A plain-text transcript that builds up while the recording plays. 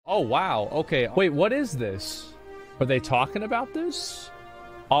Oh, wow. Okay. Wait, what is this? Are they talking about this?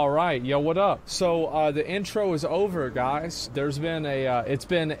 All right. Yo, what up? So, the intro is over, guys. There's been a, it's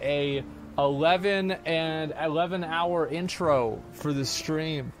been a 11 hour intro for the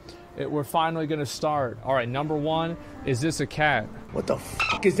stream. We're finally gonna start. All right, number one, is this a cat? What the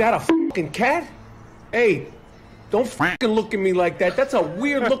fuck? Is that a fucking cat? Hey, don't fucking look at me like that. That's a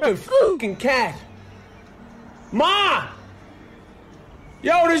weird looking fucking cat. Ma!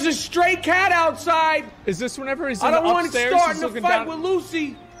 Yo, there's a stray cat outside. Is this whenever he's in I don't want it upstairs, starting to fight with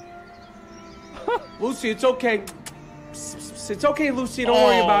Lucy. Lucy, it's okay. It's okay, Lucy. Don't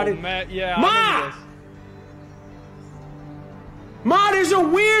worry about it. Man, yeah, Ma! Ma, there's a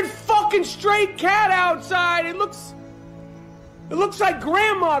weird fucking stray cat outside. It looks like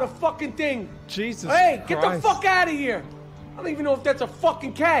Grandma, the fucking thing. Jesus Hey, get Christ. the fuck out of here. I don't even know if that's a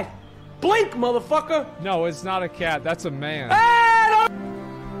fucking cat. Blink, motherfucker. No, it's not a cat. That's a man. Hey,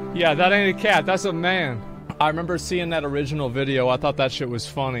 Yeah, that ain't a cat. That's a man. I remember seeing that original video. I thought that shit was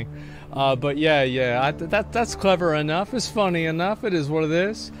funny. But yeah, that's clever enough. It's funny enough. It is what it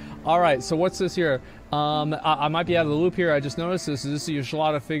is. All right, so what's this here? I might be out of the loop here. I just noticed this. Is this a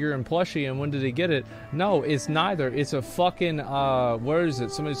Yashlada figure and plushie? And when did he get it? No, it's neither. It's a fucking, where is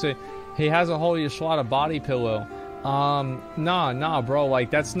it? Somebody say, he has a whole Yashlada body pillow. Nah, bro. Like,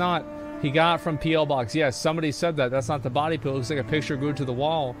 that's not, he got it from PL Box. Yes, somebody said that. That's not the body pillow. It looks like a picture glued to the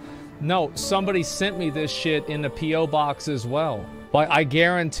wall. No, somebody sent me this shit in the PO box as well. Like, I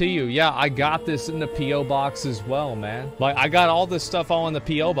guarantee you, yeah, I got this in the P.O. box as well, man. Like, I got all this stuff all in the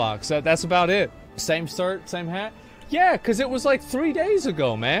P.O. box. That's about it. Same shirt, same hat? Yeah, because it was like 3 days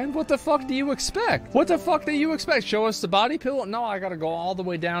ago, man. What the fuck do you expect? What the fuck do you expect? Show us the body pillow? No, I gotta go all the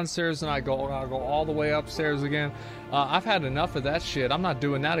way downstairs and I gotta go all the way upstairs again. I've had enough of that shit. I'm not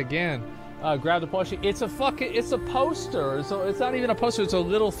doing that again. Grab the plushie. It's a poster. So it's not even a poster. It's a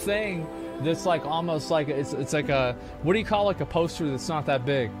little thing that's like almost like it's like a, what do you call like a poster that's not that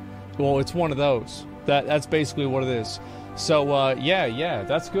big? Well, it's one of those. That's basically what it is. So yeah,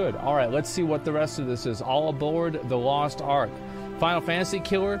 that's good. All right, let's see what the rest of this is. All aboard the Lost Ark. Final Fantasy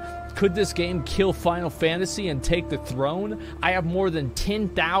killer. Could this game kill Final Fantasy and take the throne? I have more than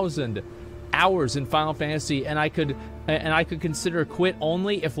 10,000 hours in Final Fantasy, and I could consider quit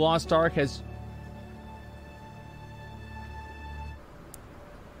only if Lost Ark has.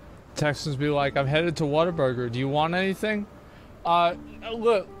 Texans Be Like, I'm headed to Whataburger. Do you want anything?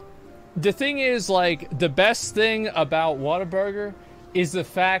 Look, the thing is, like, the best thing about Whataburger is the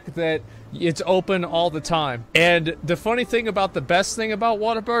fact that it's open all the time. And the funny thing about the best thing about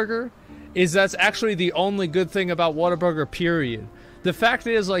Whataburger is that's actually the only good thing about Whataburger, period. The fact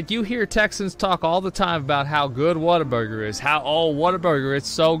is, like, you hear Texans talk all the time about how good Whataburger is. How, oh, Whataburger, it's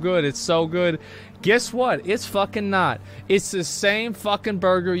so good, it's so good. Guess what? It's fucking not. It's the same fucking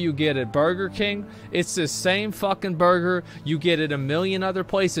burger you get at Burger King. It's the same fucking burger you get at a million other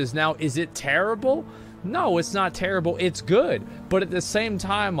places. Now, is it terrible? No, it's not terrible. It's good. But at the same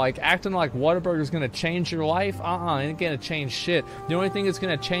time, like, acting like Whataburger is going to change your life, it ain't going to change shit. The only thing it's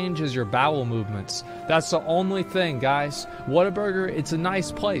going to change is your bowel movements. That's the only thing, guys. Whataburger, it's a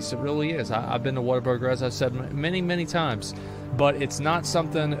nice place. It really is. I've been to Whataburger, as I've said many, many times. But it's not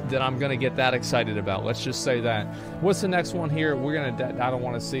something that I'm going to get that excited about. Let's just say that. What's the next one here? We're going to... I don't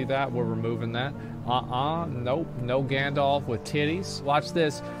want to see that. We're removing that. Nope. No Gandalf with titties. Watch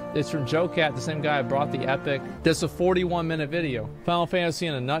this. It's from JoeCat, the same guy who brought the epic. This is a 41-minute video. Final Fantasy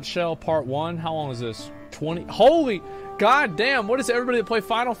in a nutshell, part 1. How long is this? 20. Holy god damn, what is everybody that play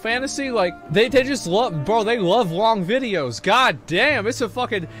Final Fantasy? Like, they just love, bro, they love long videos. God damn, it's a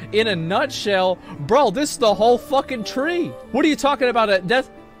fucking, in a nutshell. Bro, this is the whole fucking tree. What are you talking about?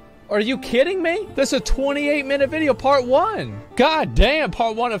 Are you kidding me? That's a 28-minute video, part 1. God damn,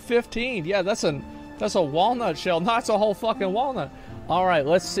 part 1 of 15. Yeah, that's a walnut shell. No, that's a whole fucking walnut. All right,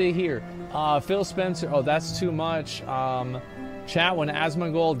 let's see here. Phil Spencer. Oh, that's too much. Chat when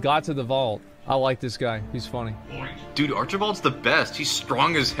Asmongold got to the vault. I like this guy. He's funny. Dude, Archibald's the best. He's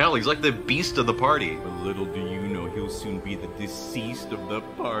strong as hell. He's like the beast of the party. But little do you know, he'll soon be the deceased of the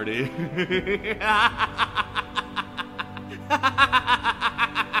party.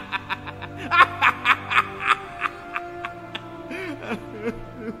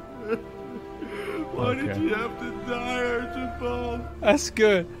 Why did you have to die, Archibald? That's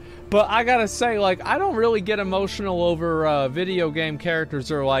good. But I gotta say, like, I don't really get emotional over video game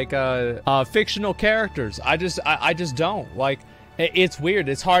characters or like fictional characters. I just don't. Like, it's weird.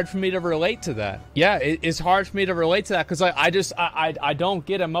 It's hard for me to relate to that. Yeah, it's hard for me to relate to that because I don't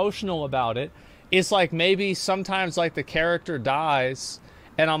get emotional about it. It's like maybe sometimes like the character dies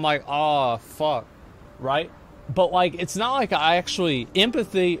and I'm like, oh fuck, right? But like, it's not like I actually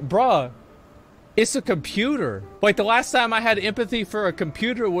empathy, bruh. It's a computer. Like the last time I had empathy for a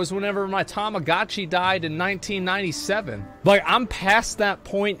computer was whenever my Tamagotchi died in 1997. Like I'm past that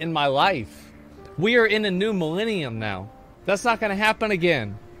point in my life. We are in a new millennium now. That's not gonna happen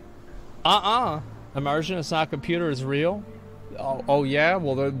again. Immersion is not a computer, is real. Oh yeah?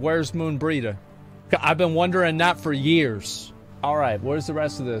 Well, where's Moon Breeder? I've been wondering that for years. All right, where's the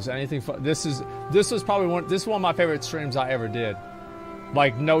rest of this? Anything fun? This is probably one of my favorite streams I ever did.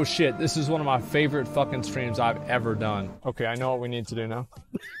 Like, no shit, this is one of my favorite fucking streams I've ever done. Okay, I know what we need to do now.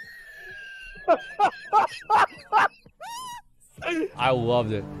 I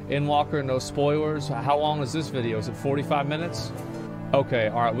loved it. Inwalker, no spoilers. How long is this video? Is it 45 minutes? Okay,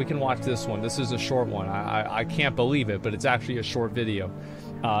 all right, we can watch this one. This is a short one. I can't believe it, but it's actually a short video.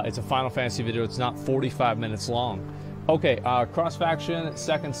 It's a Final Fantasy video. It's not 45 minutes long. Okay, cross-faction,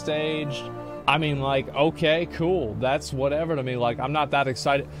 second stage. I mean, like, okay, cool. That's whatever to me. Like, I'm not that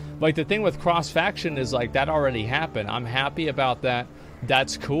excited. Like, the thing with cross-faction is, like, that already happened. I'm happy about that.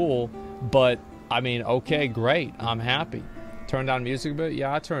 That's cool. But, I mean, okay, great. I'm happy. Turn down music a bit?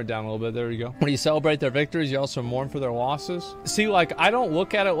 Yeah, I turned it down a little bit. There you go. When you celebrate their victories, you also mourn for their losses. See, like, I don't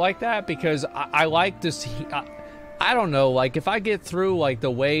look at it like that because I like this. I don't know. Like, if I get through, like,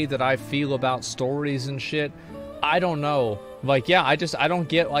 the way that I feel about stories and shit, I don't know. Like, yeah, I don't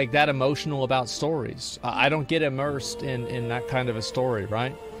get, like, that emotional about stories. I don't get immersed in that kind of a story,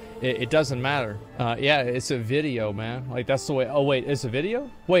 right? It doesn't matter. Yeah, it's a video, man. Like, that's the way. Oh, wait, it's a video?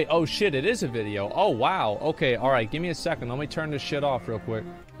 Wait, oh, shit, it is a video. Oh, wow. Okay, all right, give me a second. Let me turn this shit off real quick.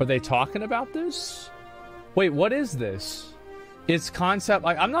 Are they talking about this? Wait, what is this? It's concept.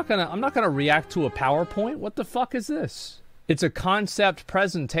 Like, I'm not gonna react to a PowerPoint. What the fuck is this? It's a concept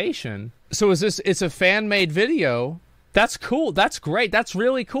presentation. So is this, it's a fan-made video. That's cool. That's great. That's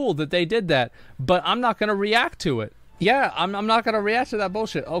really cool that they did that. But I'm not going to react to it. Yeah, I'm not going to react to that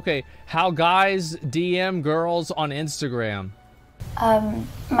bullshit. Okay, how guys DM girls on Instagram.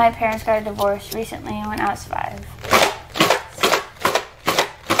 My parents got a divorce recently and went out to 5.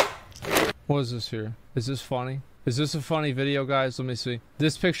 What is this here? Is this funny? Is this a funny video, guys? Let me see.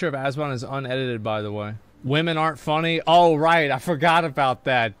 This picture of Asmon is unedited, by the way. Women aren't funny? Oh, right. I forgot about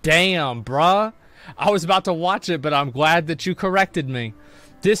that. Damn, bruh. I was about to watch it, but I'm glad that you corrected me.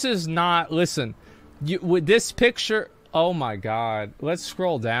 This is not... Listen, with this picture... Oh, my God. Let's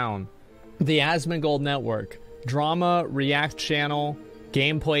scroll down. The Asmongold Network. Drama, React channel,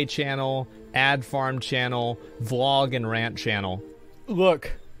 Gameplay channel, Ad Farm channel, Vlog and Rant channel.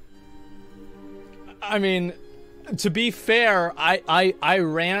 Look. I mean, to be fair, I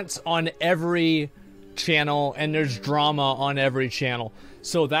rant on every channel and there's drama on every channel.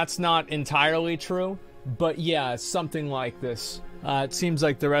 So that's not entirely true, but yeah, something like this. It seems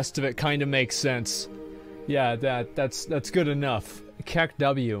like the rest of it kind of makes sense. Yeah, that's good enough. Keck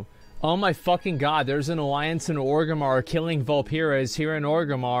W. Oh my fucking god, there's an alliance in Orgrimmar killing Vulperas here in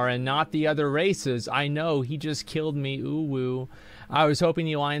Orgrimmar and not the other races. I know, he just killed me, ooh woo. I was hoping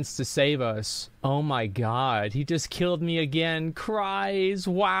the alliance to save us. Oh my god, he just killed me again. Cries,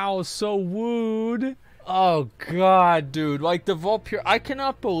 wow, so wooed. Oh god, dude, like the Vulpera, I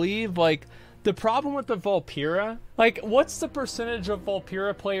cannot believe, like, the problem with the Vulpera, like, what's the percentage of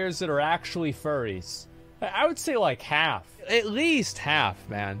Vulpera players that are actually furries? I would say like half, at least half,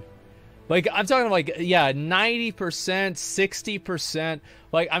 man. Like, I'm talking like, yeah, 90%, 60%.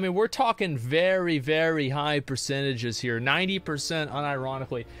 Like, I mean, we're talking very, very high percentages here. 90%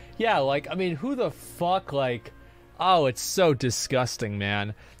 unironically. Yeah, like, I mean, who the fuck, like, oh, it's so disgusting,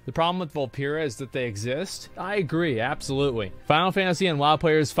 man. The problem with Vulpera is that they exist. I agree, absolutely. Final Fantasy and WoW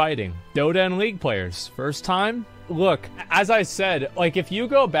players fighting. Dota and League players. First time? Look, as I said, like, if you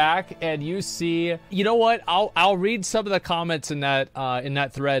go back and you see, you know what? I'll read some of the comments in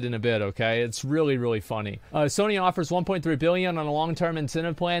that thread in a bit, okay? It's really, really funny. Sony offers $1.3 billion on a long-term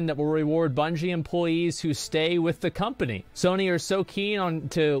incentive plan that will reward Bungie employees who stay with the company. Sony are so keen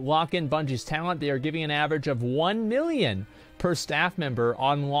to lock in Bungie's talent, they are giving an average of $1 million per staff member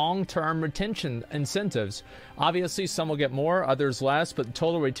on long-term retention incentives. Obviously, some will get more, others less, but the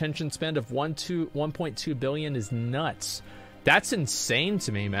total retention spend of $1.2 billion is nuts. That's insane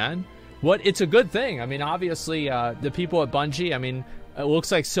to me, man. It's a good thing. I mean, obviously, the people at Bungie, I mean, it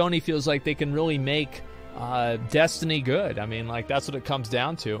looks like Sony feels like they can really make Destiny good. I mean, like, that's what it comes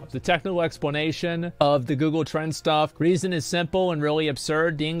down to. The technical explanation of the Google Trends stuff. Reason is simple and really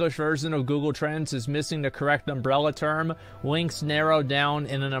absurd. The English version of Google Trends is missing the correct umbrella term. Links narrowed down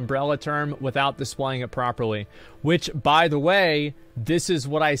in an umbrella term without displaying it properly. Which, by the way, this is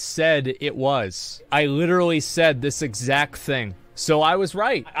what I said it was. I literally said this exact thing. So I was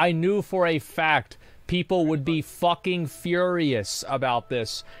right. I knew for a fact people would be fucking furious about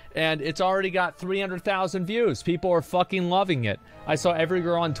this. And it's already got 300,000 views. People are fucking loving it. I saw every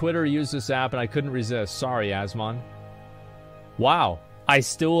girl on Twitter use this app and I couldn't resist. Sorry, Asmon. Wow. I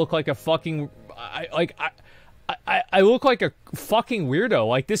still look like a fucking... I look like a fucking weirdo.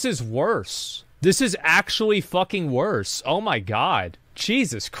 Like, this is worse. This is actually fucking worse. Oh my god.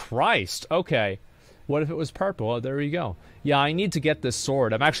 Jesus Christ. Okay. What if it was purple? Oh, there you go. Yeah, I need to get this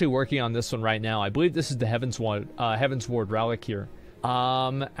sword. I'm actually working on this one right now. I believe this is the Heaven's Ward relic here.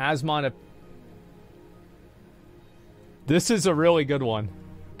 Asmon... This is a really good one.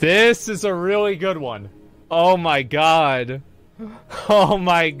 This is a really good one. Oh my god. Oh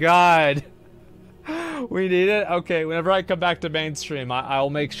my god. We need it? Okay, whenever I come back to mainstream, I'll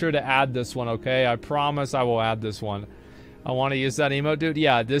make sure to add this one, okay? I promise I will add this one. I want to use that emote, dude.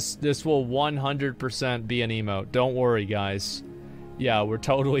 Yeah, this will 100% be an emote. Don't worry, guys. Yeah, we're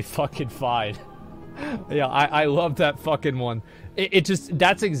totally fucking fine. Yeah, I love that fucking one. It just,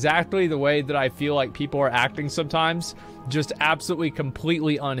 that's exactly the way that I feel like people are acting sometimes. Just absolutely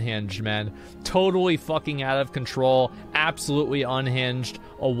completely unhinged, man. Totally fucking out of control. Absolutely unhinged.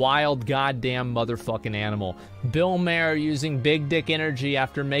 A wild goddamn motherfucking animal. Bill Maher using big dick energy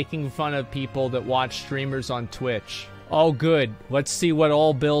after making fun of people that watch streamers on Twitch. Oh good. Let's see what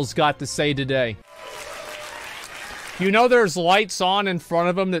old Bill's got to say today. You know there's lights on in front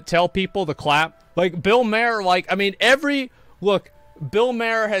of him that tell people to clap? Like, Bill Maher, like, I mean, look, Bill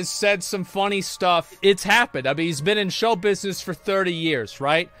Maher has said some funny stuff. It's happened. I mean, he's been in show business for 30 years,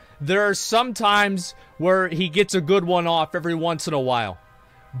 right? There are some times where he gets a good one off every once in a while.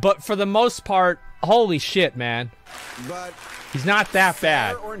 But for the most part, holy shit, man. But he's not that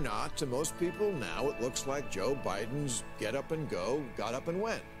bad. Or not, to most people now, it looks like Joe Biden's get up and go, got up and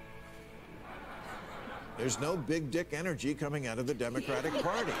went. There's no big dick energy coming out of the Democratic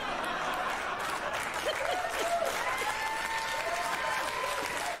Party.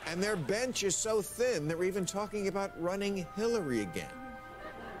 And their bench is so thin, they're even talking about running Hillary again.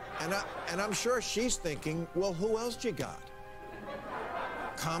 And I'm sure she's thinking, well, who else you got?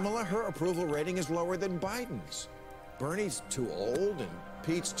 Kamala, her approval rating is lower than Biden's. Bernie's too old, and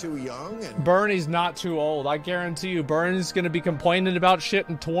Pete's too young, and... Bernie's not too old. I guarantee you, Bernie's gonna be complaining about shit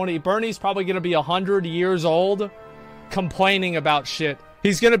in 20... Bernie's probably gonna be 100 years old, complaining about shit.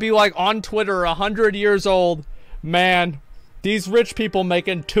 He's gonna be, like, on Twitter, 100 years old. Man... These rich people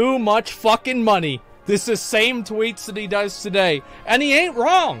making too much fucking money. This is the same tweets that he does today. And he ain't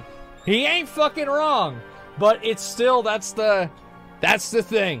wrong. He ain't fucking wrong. But it's still, that's the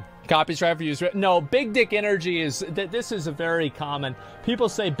thing. Copies right for use. No, big dick energy is, this is a very common, people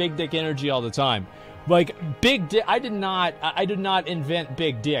say big dick energy all the time. Like, big dick, I did not invent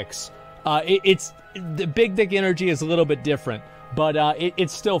big dicks. The big dick energy is a little bit different. But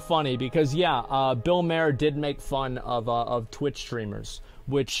it's still funny because, yeah, Bill Maher did make fun of Twitch streamers,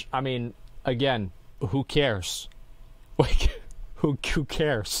 which, I mean, again, who cares? Like, who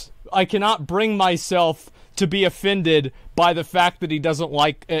cares? I cannot bring myself to be offended by the fact that he doesn't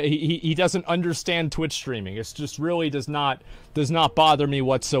like, he doesn't understand Twitch streaming. It just really does not bother me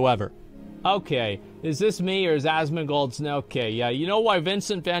whatsoever. Okay, is this me or is Asmongold's okay? Yeah, you know why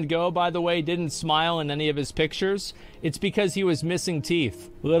Vincent van Gogh, by the way, didn't smile in any of his pictures? It's because he was missing teeth.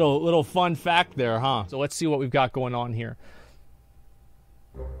 Little fun fact there, huh? So let's see what we've got going on here.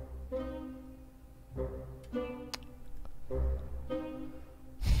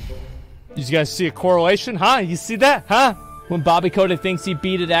 You guys see a correlation, huh? You see that, huh? When Bobby Kotick thinks he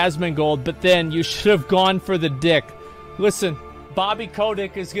beat at Asmongold, but then you should have gone for the dick. Listen. Bobby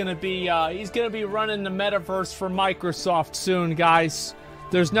Kotick is gonna be, he's gonna be running the metaverse for Microsoft soon, guys.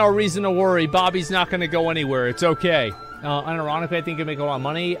 There's no reason to worry. Bobby's not gonna go anywhere. It's okay. Unironically, I think you make a lot of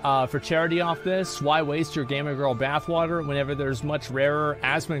money for charity off this. Why waste your Gamer Girl bathwater whenever there's much rarer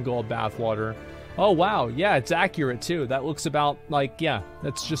Asmongold bathwater? Oh, wow. Yeah, it's accurate, too. That looks about, like, yeah,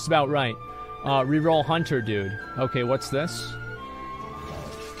 that's just about right. Reroll Hunter, dude. Okay, what's this?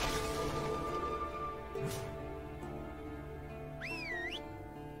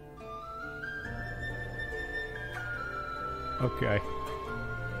 Okay.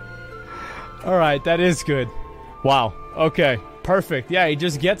 Alright, that is good. Wow. Okay. Perfect. Yeah, he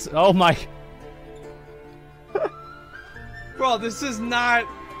just gets... Oh my... Bro, this is not...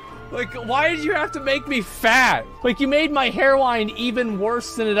 Like, why did you have to make me fat? Like, you made my hairline even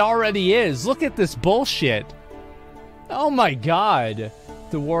worse than it already is. Look at this bullshit. Oh my god.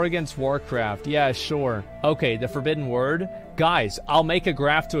 The war against Warcraft. Yeah, sure. Okay, the forbidden word. Guys, I'll make a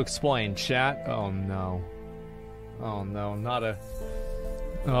graph to explain. Chat. Oh no. Oh no, not a...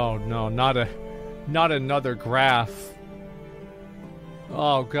 Oh no, not another graph.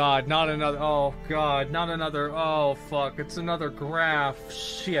 Oh god, not another. Oh god, not another. Oh fuck, it's another graph.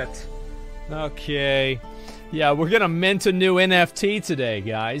 Shit. Okay. Yeah, we're gonna mint a new NFT today,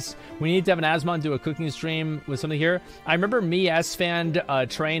 guys. We need to have an Asmon do a cooking stream with something here. I remember me, S-Fan,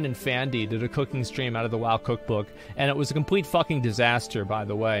 Train, and Fandy did a cooking stream out of the WoW cookbook, and it was a complete fucking disaster, by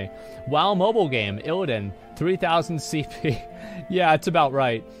the way. WoW mobile game, Illidan, 3000 CP. Yeah, it's about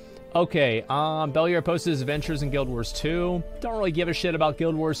right. Okay, Beliar posted his adventures in Guild Wars 2. Don't really give a shit about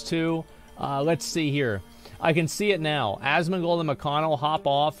Guild Wars 2. Let's see here. I can see it now. Asmongold and McConnell hop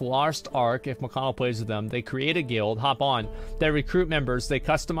off Lost Ark if McConnell plays with them. They create a guild, hop on. They recruit members, they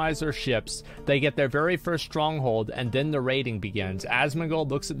customize their ships, they get their very first stronghold, and then the raiding begins. Asmongold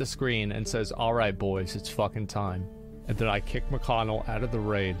looks at the screen and says, alright boys, it's fucking time. And then I kick McConnell out of the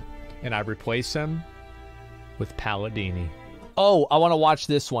raid, and I replace him with Palladini. Oh, I want to watch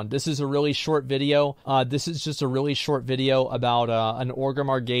this one. This is a really short video. This is just a really short video about an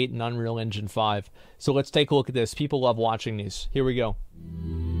Orgrimmar gate in Unreal Engine 5. So let's take a look at this. People love watching these. Here we go.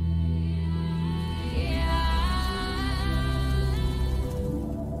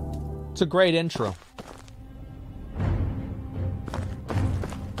 It's a great intro.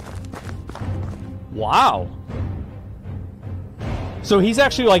 Wow. So he's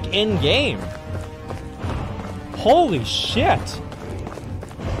actually like in game. Holy shit!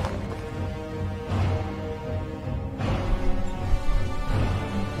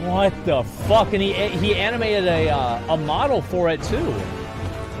 What the fuck? And he animated a model for it too.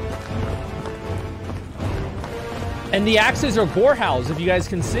 And the axes are Gorehouse, if you guys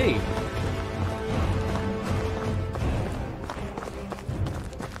can see.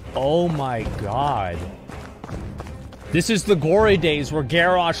 Oh my god. This is the gory days where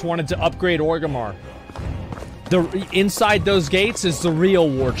Garrosh wanted to upgrade Orgrimmar. Inside those gates is the real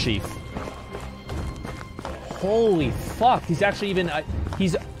war chief. Holy fuck! He's actually even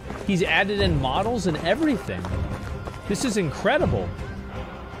he's added in models and everything. This is incredible.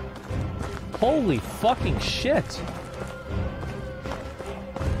 Holy fucking shit!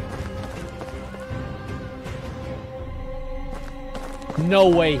 No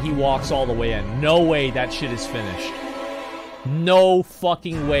way he walks all the way in. No way that shit is finished. No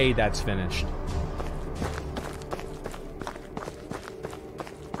fucking way that's finished.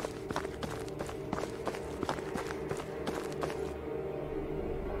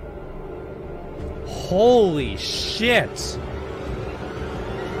 Holy shit.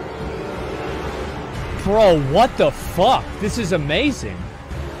 Bro, what the fuck? This is amazing.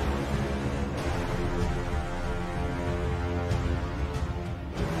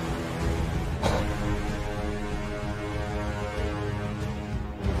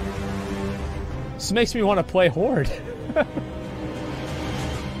 This makes me want to play Horde.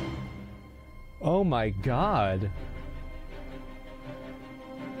 Oh my god.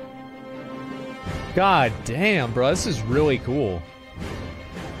 God damn, bro, this is really cool.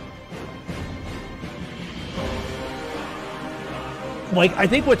 Like, I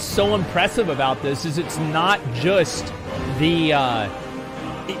think what's so impressive about this is it's not just the,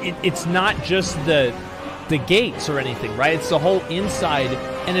 it's not just the gates or anything, right? It's the whole inside,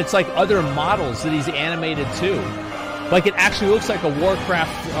 and it's like other models that he's animated too. Like, it actually looks like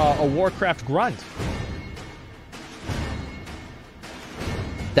a Warcraft grunt.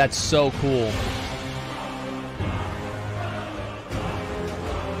 That's so cool.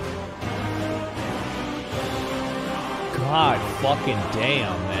 God fucking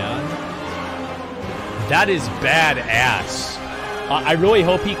damn, man. That is badass. I really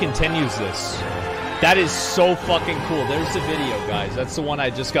hope he continues this. That is so fucking cool. There's the video, guys. That's the one I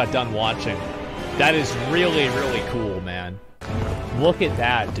just got done watching. That is really, really cool, man. Look at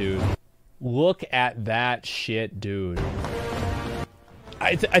that, dude. Look at that shit, dude.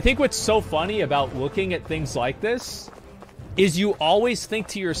 I think what's so funny about looking at things like this is you always think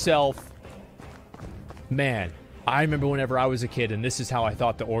to yourself, man, I remember whenever I was a kid and this is how I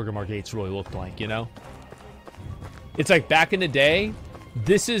thought the Orgrimmar gates really looked like, you know? It's like back in the day,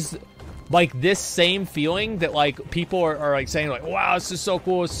 this is like this same feeling that like people are like saying like, wow, this is so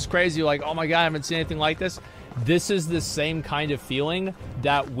cool, this is crazy, like, oh my god, I haven't seen anything like this. This is the same kind of feeling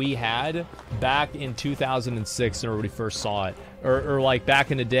that we had back in 2006 when we first saw it. Or like back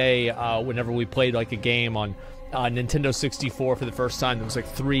in the day, whenever we played like a game on Nintendo 64 for the first time, it was like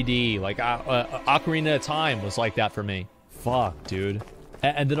 3D. Like Ocarina of Time was like that for me. Fuck, dude.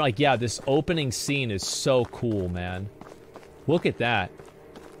 And then like, yeah, this opening scene is so cool, man. Look at that.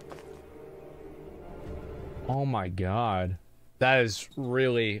 Oh my god. That is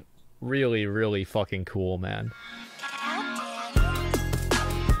really, really, really fucking cool, man.